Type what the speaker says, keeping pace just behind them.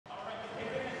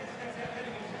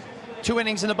2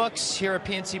 innings in the books here at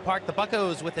PNC Park. The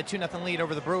Buccos with a 2-0 lead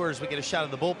over the Brewers. We get a shot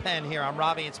of the bullpen here. I'm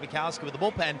Robbie and Smikowski with the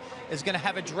bullpen. Is going to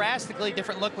have a drastically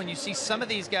different look when you see some of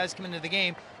these guys come into the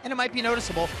game, and it might be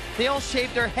noticeable. They all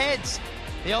shaved their heads.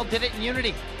 They all did it in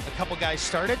unity. A couple guys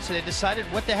started, so they decided,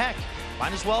 what the heck?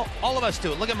 Might as well all of us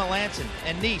do it. Look at Melanson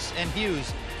and Neese and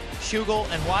Hughes, Schugel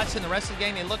and Watson. The rest of the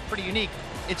game, they look pretty unique.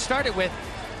 It started with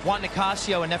Juan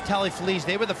Nicasio and Neftali Feliz.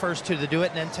 They were the first two to do it.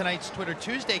 And then tonight's Twitter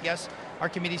Tuesday guest,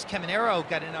 Archimedes Caminero,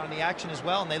 got in on the action as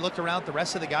well. And they looked around at the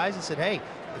rest of the guys and said, hey,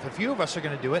 if a few of us are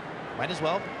going to do it, might as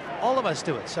well all of us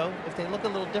do it. So if they look a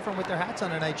little different with their hats on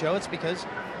tonight, Joe, it's because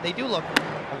they do look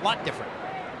a lot different.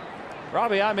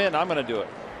 Robbie, I'm in. I'm going to do it.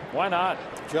 Why not?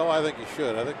 Joe, I think you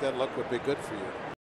should. I think that look would be good for you.